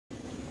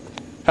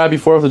Happy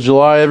 4th of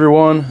July,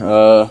 everyone.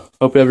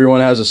 Hope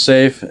everyone has a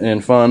safe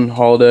and fun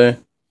holiday.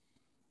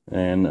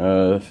 And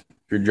if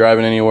you're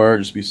driving anywhere,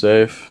 just be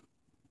safe.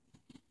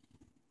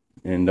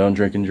 And don't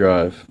drink and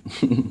drive.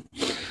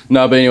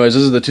 No, but anyways,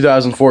 this is the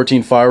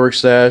 2014 Firework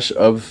Stash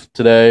of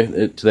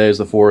today. Today is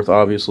the 4th,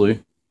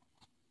 obviously.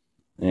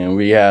 And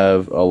we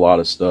have a lot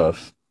of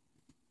stuff.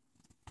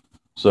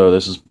 So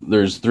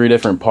there's 3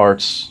 different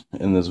parts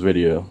in this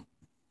video.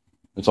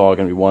 It's all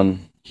going to be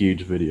one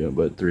huge video,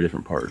 but 3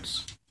 different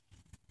parts.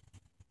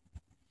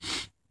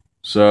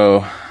 So,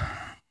 I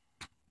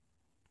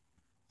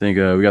think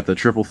we got the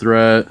triple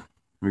threat,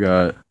 we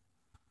got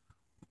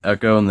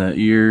Echo in the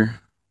ear,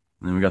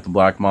 and then we got the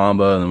Black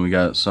Mamba, and then we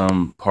got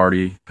some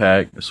party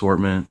pack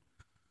assortment.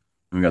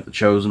 And we got the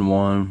Chosen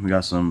One, we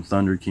got some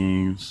Thunder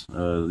Kings.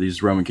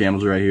 These Roman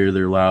candles right here,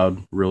 they're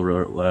loud,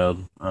 real loud.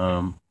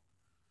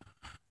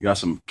 We got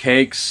some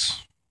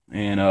cakes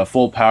and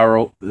full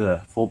power.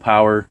 I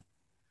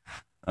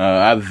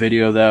have a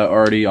video of that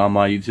already on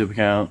my YouTube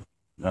account.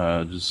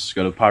 Just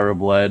go to Pyro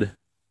Bled,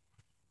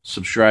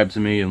 subscribe to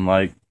me, and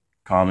like,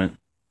 comment,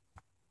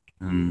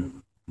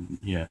 and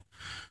yeah.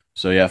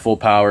 So yeah, full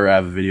power. I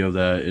have a video of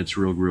that. It's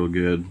real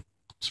good.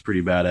 It's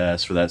pretty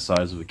badass for that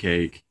size of a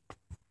cake.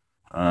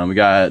 We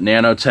got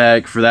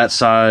Nanotech for that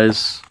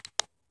size.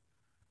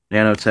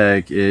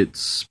 Nanotech,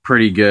 it's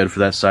pretty good for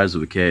that size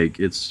of a cake.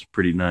 It's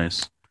pretty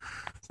nice.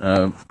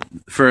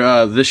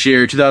 For this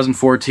year,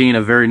 2014,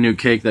 a very new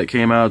cake that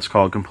came out. It's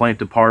called Complaint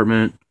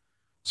Department.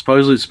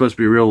 Supposedly it's supposed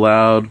to be real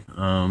loud.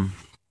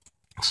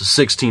 It's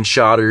a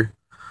 16-shotter,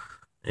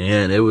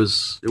 and it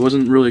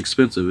wasn't really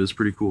expensive. It was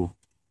pretty cool,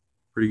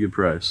 pretty good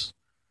price.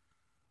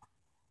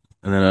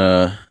 And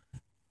then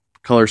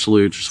Color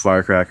Salute, just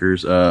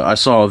firecrackers. I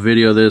saw a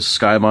video of this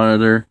Sky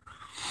Monitor.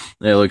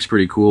 It looks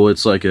pretty cool.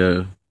 It's like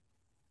a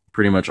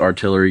pretty much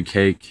artillery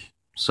cake,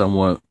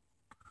 somewhat.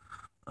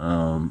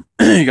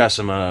 You got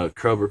some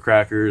Cobra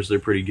crackers. They're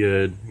pretty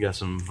good. You got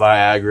some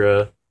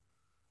Viagra.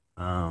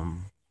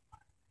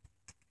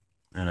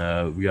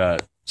 And we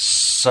got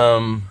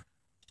some,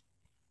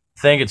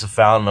 I think it's a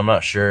fountain, I'm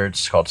not sure.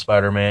 It's called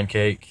Spider-Man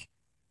cake.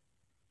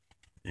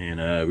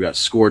 And we got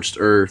Scorched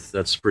Earth.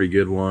 That's a pretty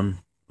good one.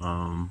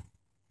 And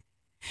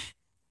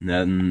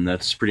then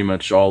that's pretty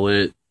much all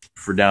it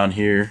for down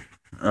here.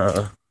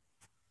 Oh,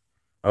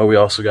 we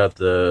also got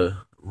the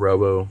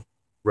Robo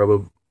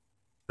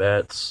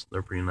Bats.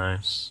 They're pretty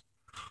nice.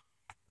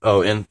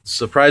 Oh, and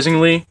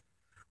surprisingly,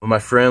 when my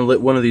friend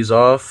lit one of these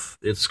off,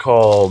 it's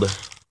called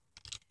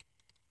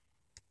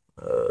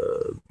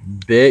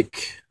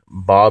Bic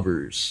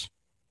Bobbers,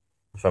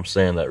 if I'm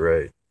saying that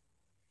right.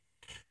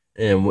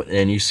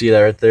 And you see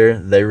that right there?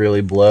 They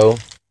really blow.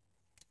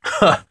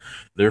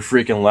 They're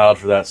freaking loud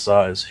for that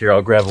size. Here,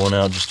 I'll grab one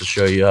out just to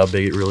show you how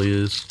big it really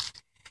is.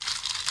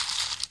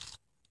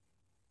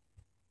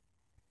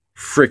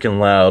 Freaking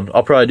loud.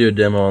 I'll probably do a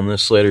demo on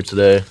this later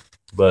today,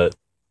 but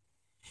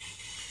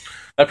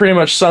that pretty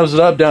much sums it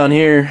up down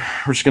here.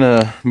 We're just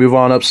gonna move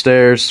on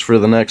upstairs for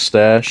the next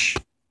stash.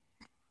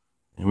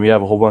 And we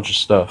have a whole bunch of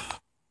stuff.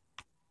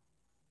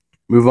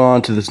 Move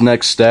on to this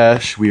next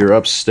stash. We are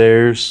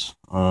upstairs.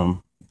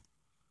 We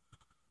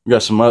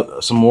got some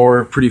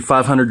more pretty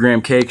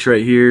 500-gram cakes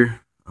right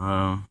here.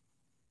 They're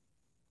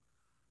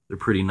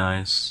pretty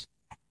nice.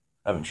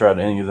 Haven't tried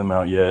any of them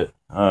out yet.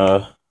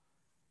 Got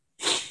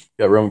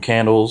Roman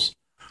candles.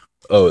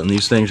 Oh, and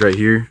these things right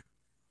here,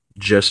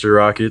 Jester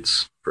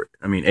rockets.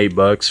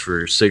 $8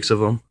 for 6 of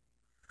them.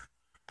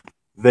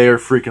 They are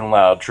freaking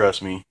loud.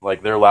 Trust me.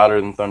 Like, they're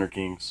louder than Thunder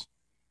Kings.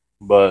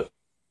 But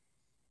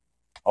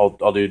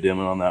I'll do a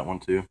demo on that one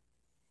too.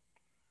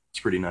 It's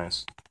pretty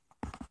nice.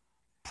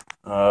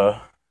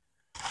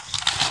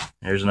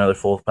 Here's another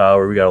full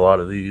power. We got a lot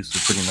of these.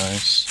 They're pretty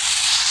nice.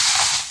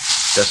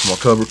 Got some more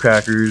Cobra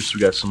crackers.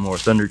 We got some more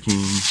Thunder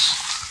Kings.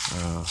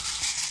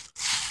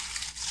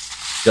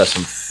 Got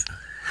some.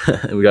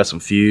 We got some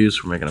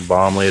fuse. We're making a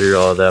bomb later.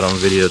 All of that on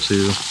video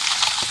too. I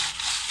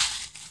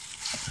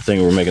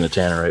think we're making a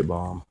tannerite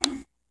bomb.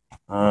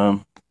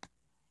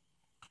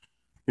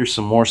 Here's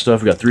some more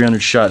stuff. We got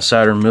 300-shot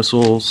Saturn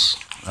missiles.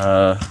 We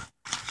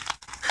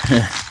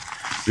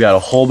got a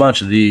whole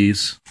bunch of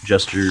these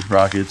Jester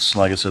rockets.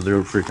 Like I said,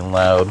 they're freaking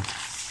loud.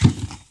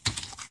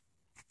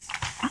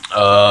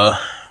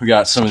 We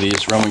got some of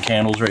these Roman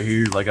candles right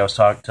here, like I was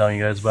telling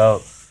you guys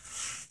about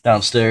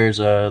downstairs.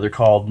 They're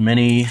called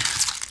mini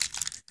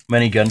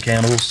gun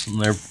candles,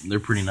 and they're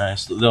pretty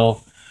nice.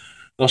 They'll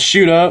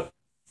shoot up,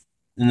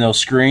 and they'll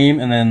scream,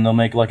 and then they'll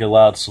make like a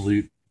loud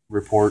salute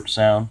report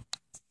sound.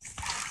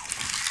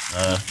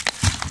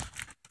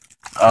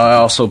 I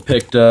also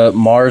picked up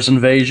Mars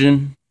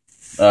Invasion.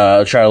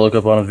 I tried to look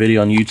up on a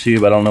video on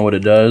YouTube. I don't know what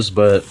it does,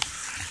 but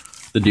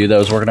the dude that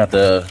was working at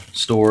the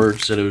store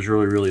said it was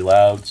really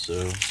loud,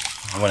 so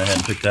I went ahead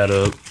and picked that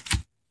up.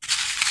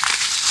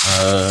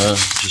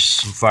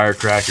 Just some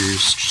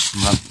firecrackers, just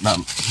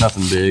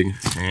nothing big.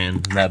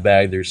 And in that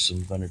bag, there's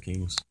some Thunder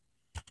Kings.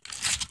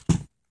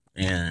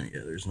 And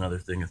yeah, there's another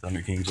thing of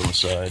Thunder Kings on the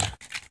side.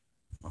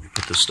 Let me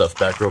put this stuff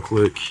back real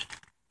quick.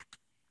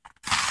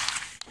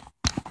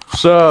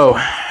 So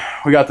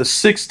we got the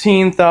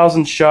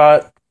 16,000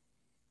 shot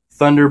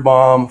Thunder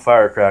Bomb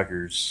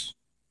firecrackers.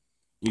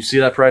 You see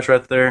that price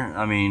right there?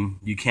 I mean,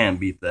 you can't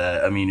beat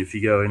that. I mean, if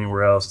you go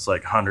anywhere else, it's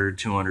like 100,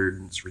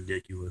 200. It's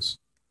ridiculous.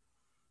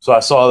 So I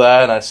saw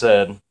that and I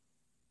said,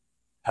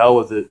 hell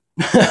with it.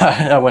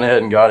 I went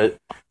ahead and got it.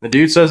 The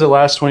dude says it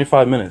lasts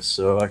 25 minutes,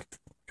 so I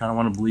kind of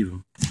want to believe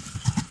him.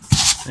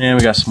 And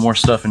we got some more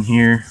stuff in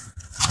here.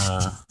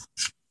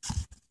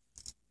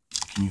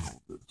 Can you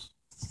hold this?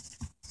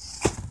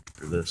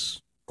 Or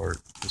this part,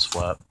 this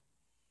flap.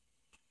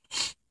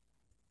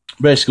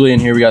 Basically, in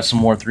here we got some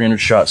more 300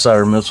 shot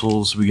cider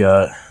missiles. We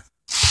got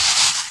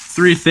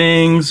 3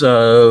 things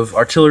of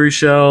artillery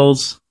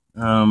shells,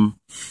 some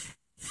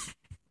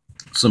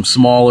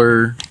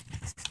smaller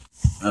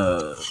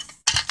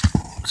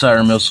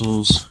cider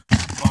missiles.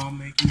 Bomb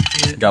making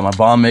kit. Got my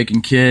bomb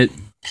making kit.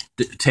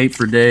 Tape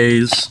for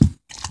days.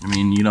 I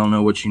mean, you don't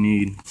know what you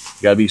need.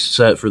 You gotta be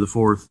set for the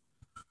 4th.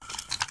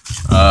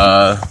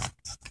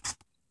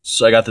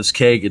 So I got this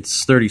cake.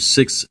 It's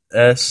 36s.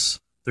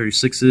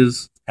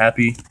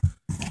 Happy.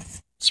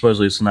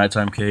 Supposedly it's a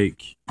nighttime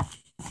cake.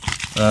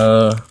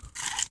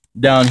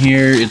 Down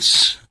here,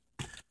 it's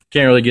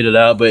can't really get it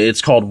out, but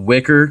it's called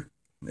Wicker.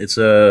 It's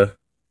a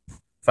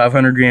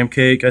 500 gram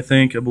cake, I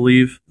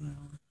believe.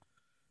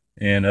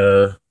 And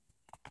I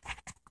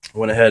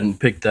went ahead and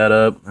picked that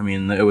up. I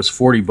mean, it was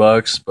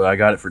 $40, but I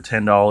got it for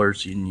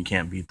 $10, and you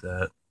can't beat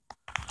that.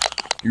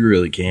 You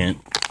really can't.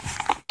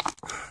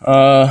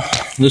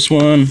 This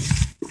one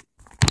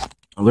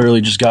I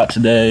literally just got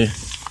today.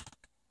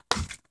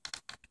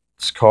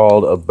 It's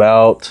called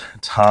About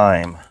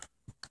Time.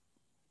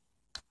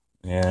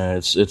 Yeah,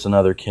 it's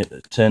another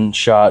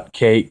 10-shot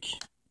cake.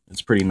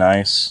 It's pretty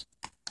nice.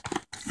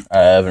 I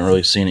haven't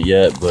really seen it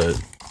yet,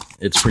 but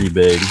it's pretty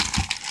big.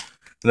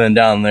 And then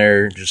down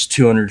there, just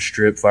 200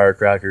 strip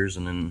firecrackers,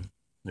 and then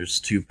there's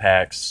 2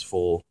 packs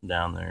full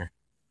down there.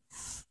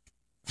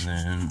 And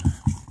then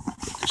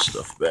put this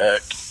stuff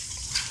back.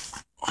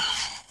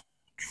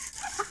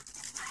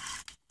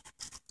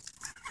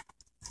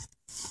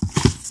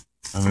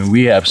 I mean,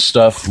 we have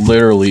stuff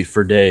literally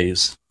for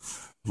days.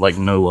 Like,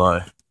 no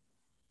lie.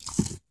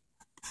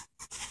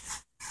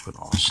 Put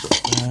all this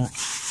stuff back.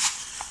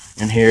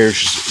 And here's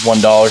just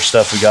 $1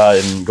 stuff we got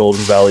in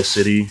Golden Valley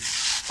City.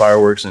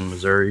 Fireworks in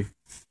Missouri.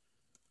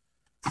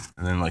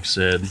 And then, like I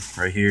said,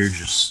 right here,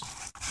 just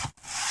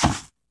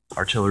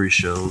artillery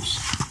shells.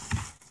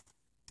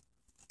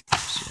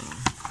 So,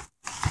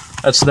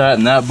 that's that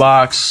in that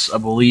box, I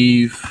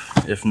believe.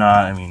 If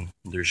not, I mean,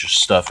 there's just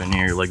stuff in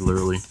here, like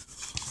literally.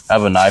 I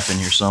have a knife in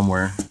here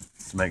somewhere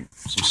to make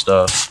some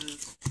stuff.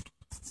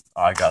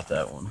 Oh, I got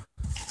that one.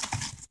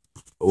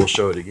 But we'll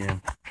show it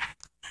again.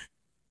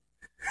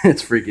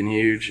 It's freaking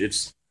huge.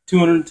 It's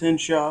 210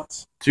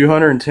 shots.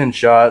 210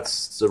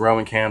 shots. It's a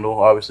Roman candle,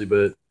 obviously,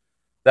 but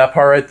that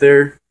part right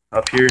there,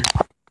 up here,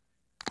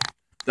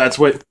 that's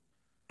what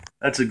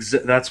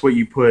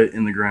you put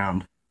in the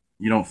ground.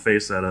 You don't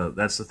face that up.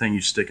 That's the thing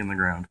you stick in the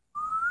ground.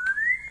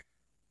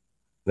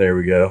 There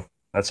we go.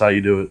 That's how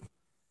you do it.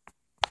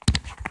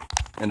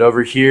 And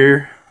over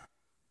here,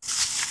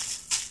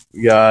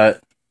 we got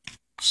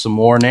some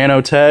more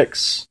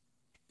nanotechs.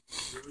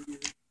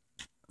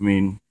 I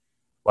mean,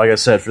 like I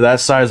said, for that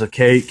size of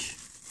cake,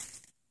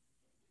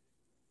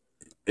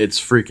 it's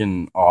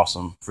freaking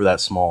awesome for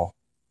that small.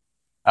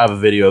 I have a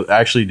video.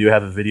 I actually do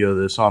have a video of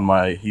this on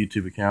my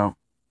YouTube account.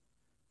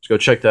 Just go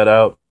check that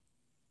out.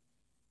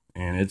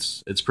 And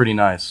it's pretty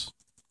nice.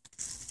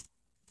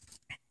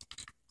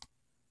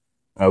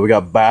 We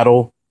got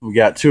Battle. We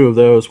got 2 of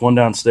those, one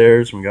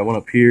downstairs, and we got one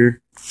up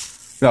here.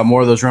 We got more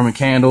of those Roman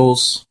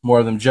candles, more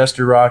of them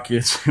Jester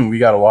rockets, and we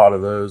got a lot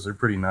of those. They're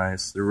pretty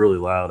nice. They're really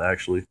loud,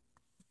 actually.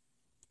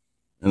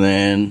 And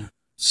then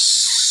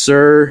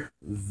Cerveza.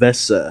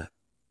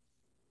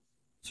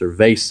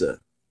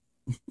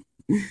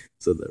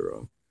 Said that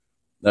wrong.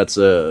 That's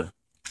a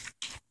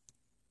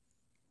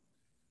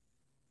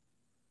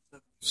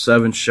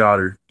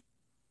 7-shotter.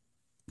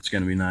 It's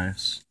gonna be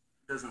nice.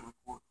 Doesn't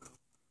report though.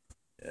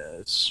 Yeah,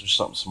 it's just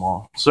something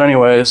small. So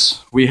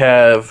anyways, we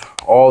have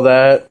all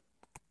that.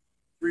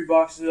 3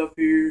 boxes up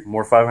here.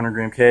 More 500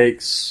 gram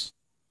cakes.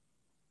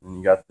 And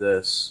you got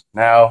this.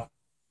 Now,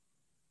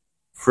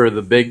 for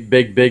the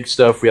big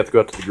stuff, we have to go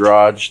up to the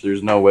garage.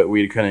 There's no way,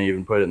 we couldn't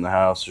even put it in the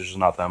house. There's just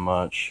not that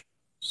much.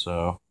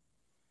 So,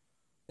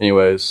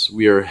 anyways,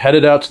 we are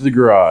headed out to the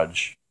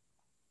garage.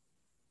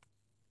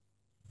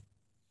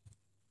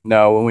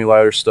 Now, when we light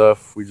our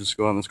stuff, we just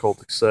go on this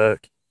cultic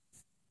sack.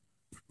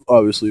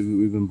 Obviously,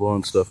 we've been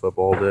blowing stuff up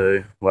all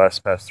day,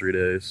 past 3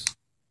 days.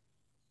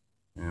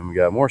 And we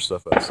got more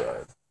stuff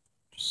outside.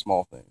 Just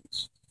small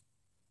things.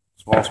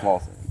 Small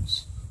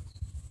things.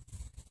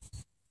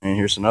 And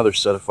here's another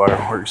set of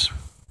fireworks.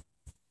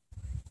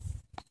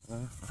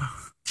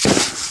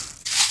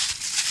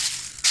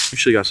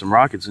 Actually got some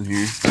rockets in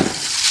here.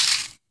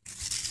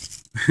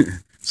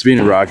 Speaking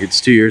of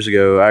rockets, 2 years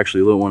ago, I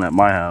actually lit one at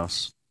my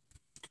house.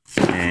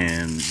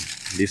 And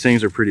these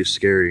things are pretty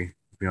scary,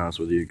 to be honest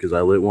with you, because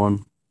I lit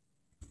one.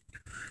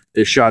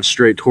 it shot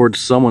straight towards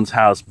someone's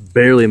house,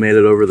 barely made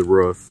it over the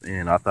roof,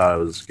 and I thought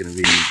it was going to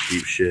be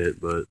deep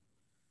shit, but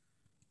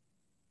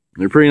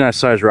they're pretty nice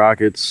sized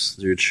rockets.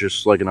 It's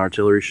just like an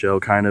artillery shell,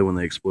 kind of, when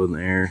they explode in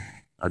the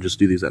air. I just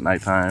do these at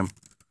nighttime,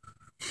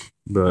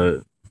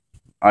 but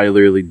I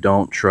literally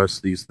don't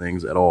trust these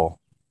things at all.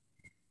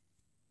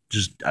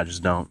 I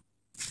just don't.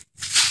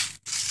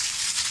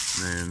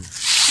 And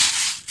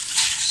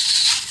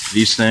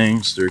these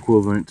things, they're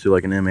equivalent to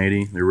like an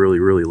M80. They're really,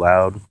 really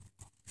loud,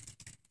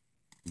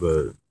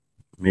 but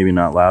maybe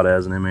not loud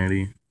as an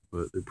M80,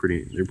 but they're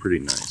pretty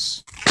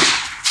nice.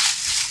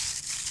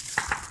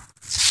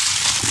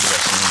 We got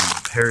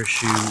some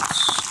parachutes,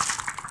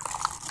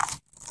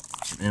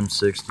 some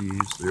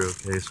M60s. They're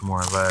okay. Some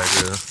more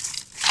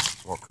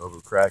Viagra, more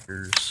Cobra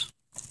crackers,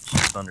 some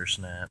Thunder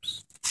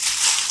Snaps.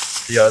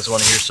 If you guys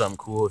want to hear something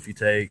cool, if you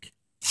take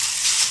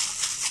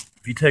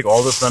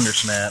all the Thunder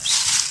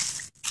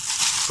Snaps,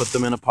 put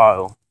them in a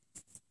pile,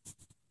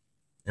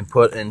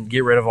 and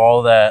get rid of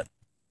all that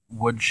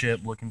wood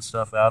chip looking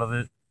stuff out of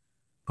it,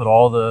 put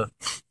all the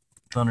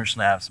Thunder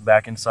Snaps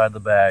back inside the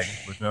bag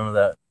with none of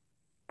that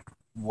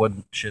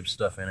wood chip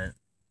stuff in it,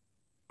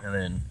 and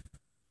then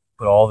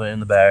put all of it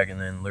in the bag,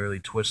 and then literally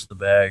twist the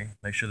bag,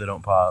 make sure they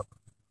don't pop,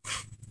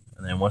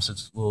 and then once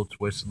it's a little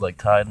twisted, like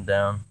tied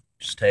down,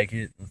 just take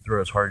it and throw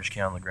it as hard as you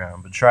can on the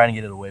ground, but try and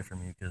get it away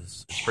from you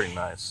because it's pretty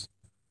nice.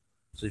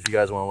 So if you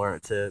guys want to learn a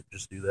tip,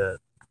 just do that.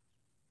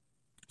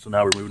 So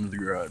now we're moving to the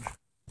garage.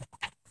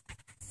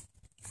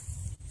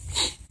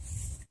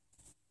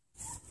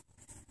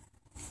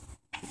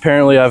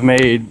 Apparently I've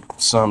made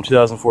some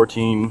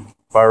 2014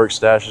 Firework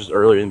Stashes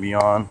earlier and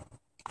beyond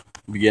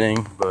the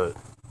beginning, but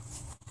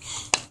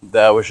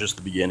that was just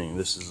the beginning.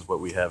 This is what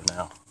we have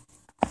now.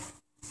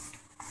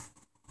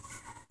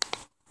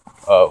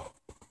 Oh.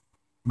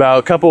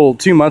 About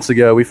 2 months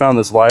ago, we found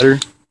this lighter.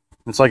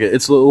 It's a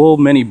little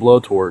mini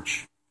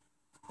blowtorch.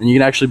 And you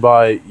can actually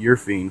buy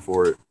Urphine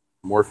for it.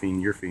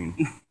 Morphine, Urphine.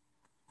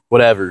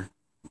 Whatever.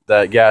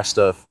 That gas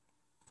stuff.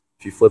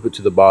 If you flip it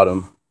to the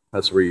bottom,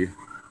 that's where that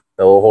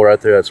little hole right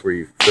there, that's where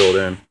you fill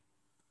it in.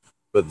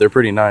 But they're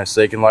pretty nice.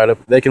 They can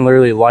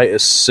literally light a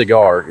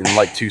cigar in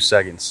like 2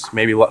 seconds.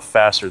 Maybe a lot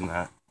faster than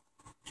that.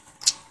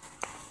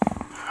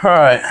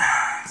 Alright.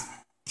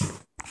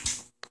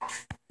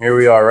 Here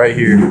we are, right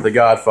here. The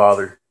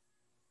Godfather.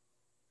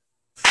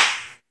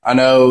 I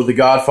know The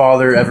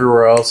Godfather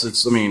everywhere else,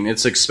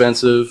 it's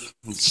expensive.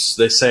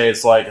 They say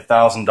it's like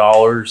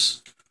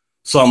 $1,000,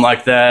 something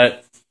like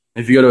that.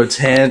 If you go to a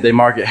tent, they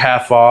mark it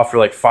half off for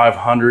like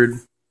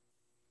 $500.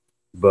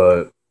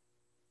 But,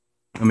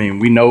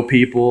 we know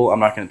people. I'm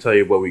not going to tell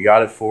you what we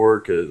got it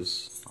for,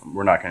 because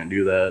we're not going to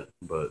do that.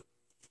 But,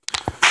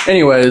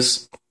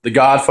 anyways, The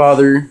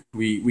Godfather,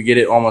 we get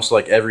it almost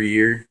like every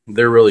year.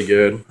 They're really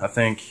good. I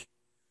think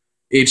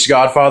each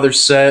Godfather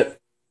set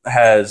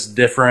has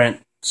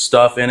different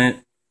stuff in it.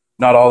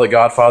 Not all the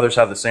Godfathers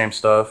have the same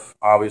stuff,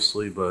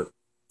 obviously, but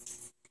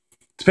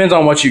depends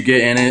on what you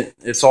get in it.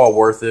 It's all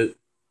worth it.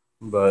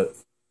 But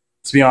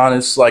to be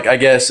honest, I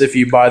guess if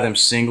you buy them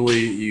singly,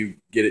 you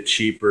get it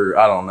cheaper.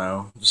 I don't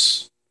know.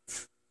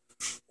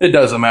 It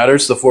doesn't matter.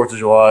 It's the 4th of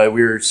July.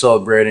 We're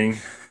celebrating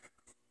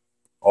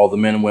all the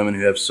men and women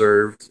who have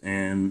served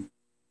and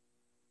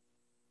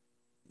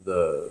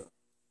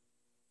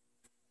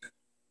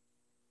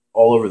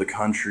all over the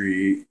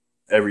country,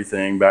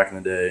 everything back in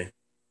the day.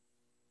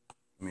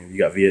 You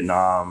got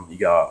Vietnam, you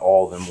got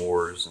all them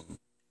wars, and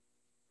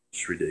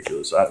it's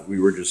ridiculous. We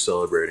were just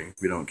celebrating.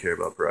 We don't care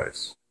about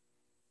price.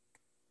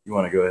 You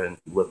want to go ahead and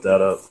lift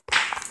that up?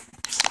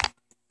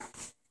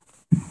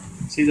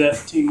 See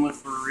that? Team lift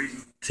for a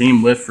reason.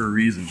 Team lift for a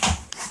reason.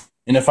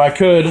 And if I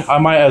could, I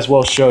might as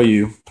well show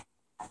you.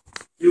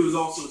 It was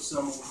also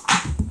assembled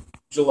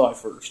July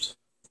 1st.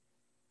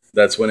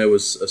 That's when it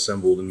was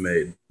assembled and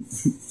made.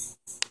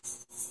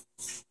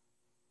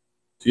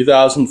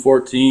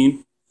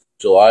 2014,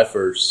 July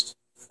 1st.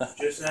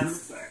 Just out of the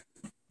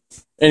factory.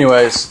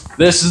 Anyways,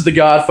 this is the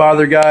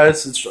Godfather,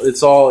 guys. It's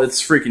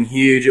freaking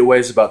huge. It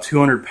weighs about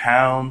 200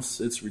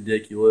 pounds. It's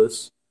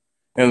ridiculous.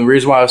 And the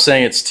reason why I was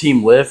saying it's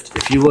team lift,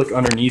 if you look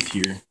underneath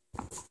here,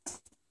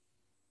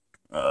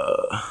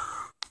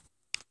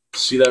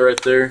 see that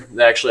right there?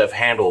 They actually have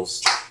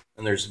handles.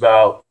 And there's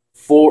about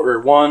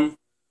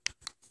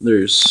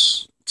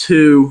there's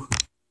 2,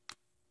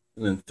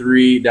 and then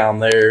 3 down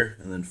there,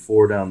 and then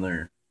 4 down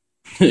there.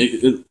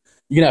 You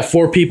can have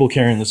 4 people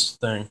carrying this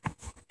thing.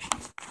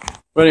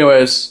 But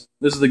anyways,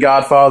 this is the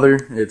Godfather.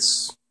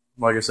 It's,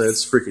 like I said,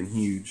 it's freaking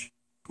huge.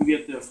 We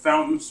get the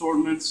fountain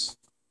assortments,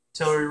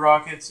 artillery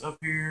rockets up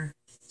here,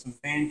 some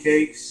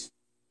pancakes,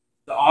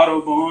 the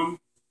Autobahn.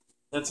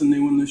 That's a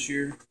new one this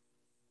year.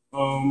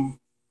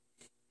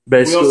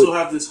 Basically, we also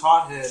have this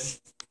hothead.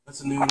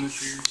 That's a new one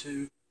this year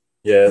too.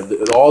 Yeah,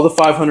 all the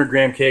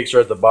 500-gram cakes are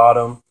at the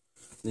bottom.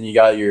 Then you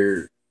got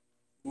your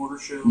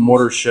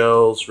mortar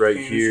shells right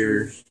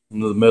here in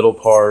the middle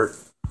part.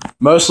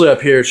 Mostly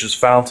up here, it's just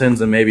fountains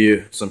and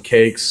maybe some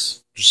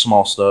cakes, just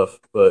small stuff.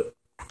 But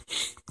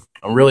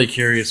I'm really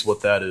curious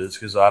what that is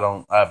because I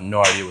have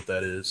no idea what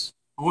that is.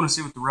 I want to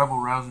see what the Rebel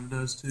Rouser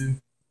does too.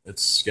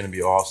 It's gonna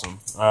be awesome.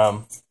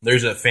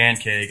 There's a fan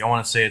cake. I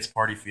want to say it's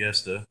Party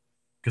Fiesta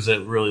because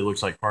it really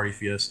looks like Party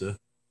Fiesta.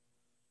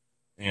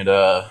 And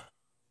I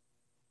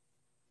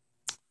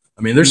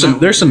mean, there's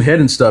some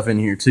hidden stuff in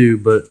here too,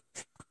 but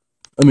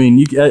I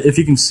mean, if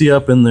you can see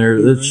up in there,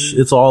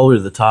 it's all over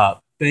the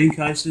top.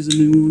 Bankheist is a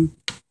new one.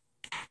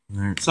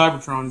 There.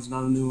 Cybertron is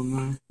not a new one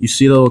though. You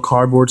see the little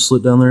cardboard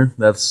slit down there?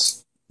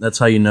 That's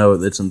how you know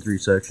it's in 3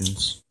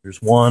 sections. There's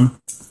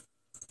 1,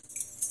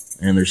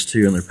 and there's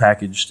 2, and they're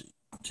packaged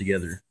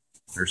together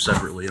or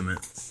separately. I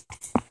meant.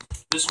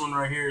 This one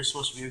right here is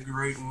supposed to be a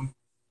great one.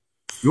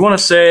 We want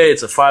to say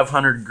it's a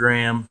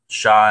 500-gram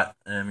shot.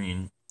 I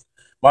mean,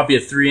 might be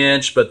a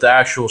 3-inch, but the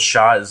actual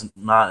shot is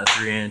not a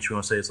 3-inch. We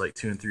want to say it's like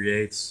 2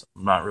 3/8.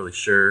 I'm not really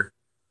sure.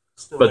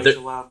 Still but makes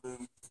a loud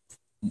boom.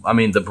 I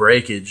mean, the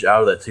breakage out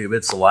of that tube,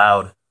 it's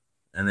loud.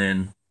 And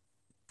then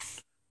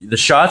the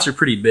shots are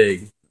pretty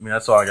big. I mean,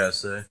 that's all I gotta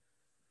say.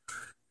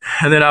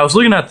 And then I was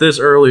looking at this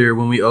earlier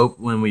when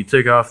we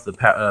took off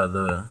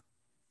the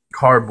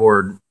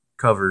cardboard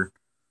cover.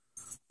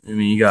 I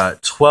mean, you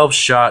got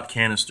 12-shot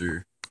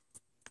canister.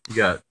 You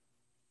got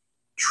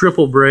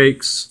triple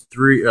brakes,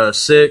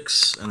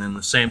 6, and then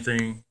the same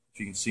thing. If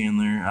you can see in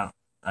there,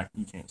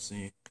 you can't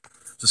see.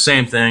 It's the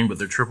same thing, but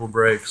they're triple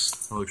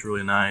brakes. It looks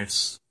really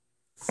nice.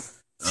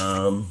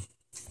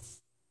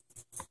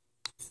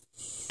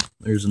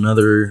 There's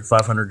another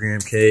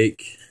 500-gram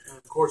cake. And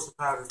of course, the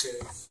powder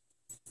cakes.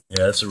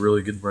 Yeah, that's a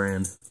really good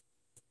brand.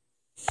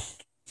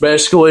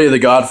 Basically, the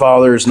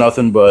Godfather is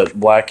nothing but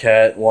Black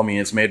Cat. Well, I mean,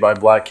 it's made by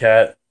Black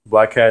Cat.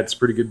 Black Cat's a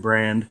pretty good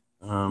brand.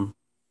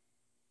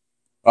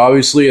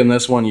 Obviously, in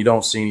this one, you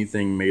don't see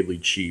anything madely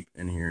cheap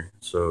in here.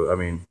 So, I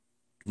mean,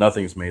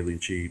 nothing's madely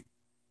cheap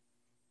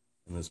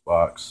in this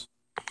box.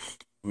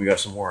 We got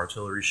some more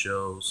artillery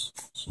shells.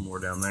 Some more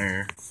down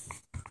there.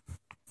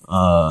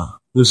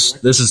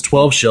 This is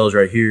 12 shells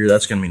right here.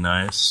 That's going to be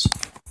nice.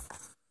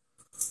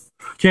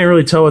 Can't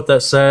really tell what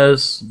that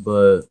says,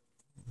 but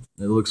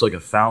it looks like a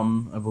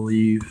fountain, I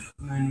believe.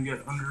 And then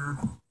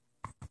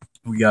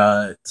we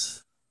got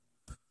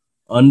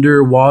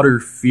Underwater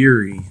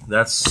Fury.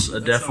 That's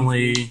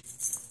definitely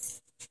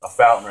a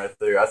fountain right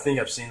there. I think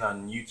I've seen that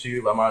on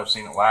YouTube. I might have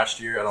seen it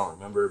last year. I don't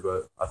remember,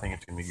 but I think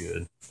it's going to be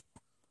good.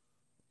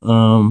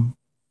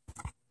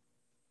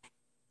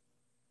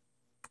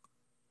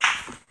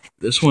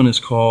 This one is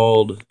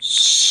called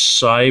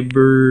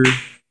Cybertron.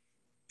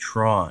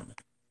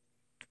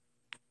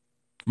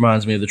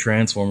 Reminds me of the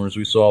Transformers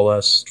we saw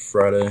last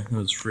Friday. It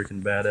was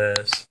freaking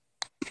badass.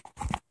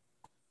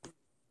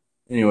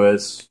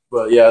 Anyways,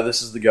 but yeah,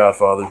 this is the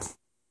Godfather.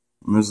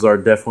 And this is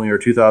definitely our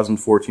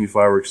 2014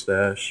 Firework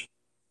Stash.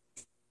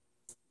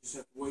 Just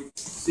have to wait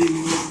to see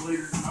me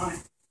later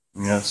tonight.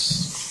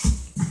 Yes.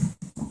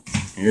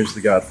 Here's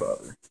the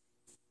Godfather.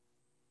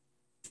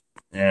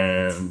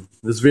 And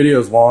this video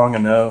is long, I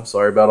know.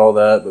 Sorry about all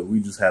that, but we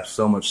just have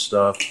so much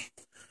stuff.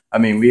 I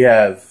mean, we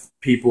have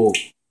people.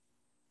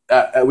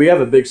 We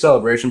have a big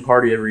celebration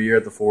party every year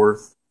at the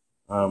 4th.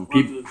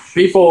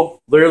 People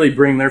literally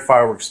bring their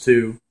fireworks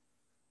too,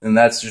 and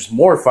that's just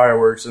more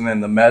fireworks. And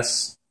then the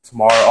mess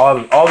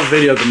tomorrow. All the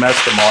video of the mess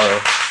tomorrow.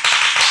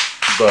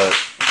 But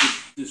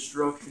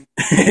destruction.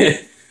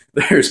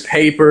 There's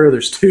paper.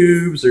 There's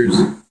tubes. There's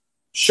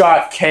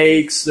shot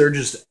cakes. They're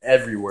just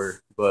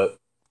everywhere. But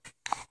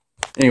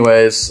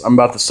anyways, I'm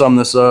about to sum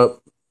this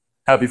up.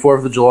 Happy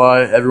 4th of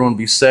July. Everyone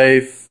be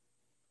safe.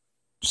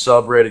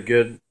 Celebrate a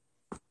good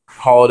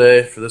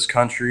holiday for this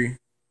country.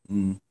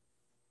 And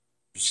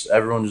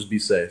everyone just be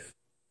safe.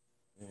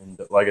 And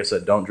like I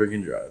said, don't drink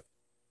and drive.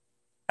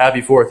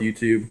 Happy 4th,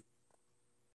 YouTube.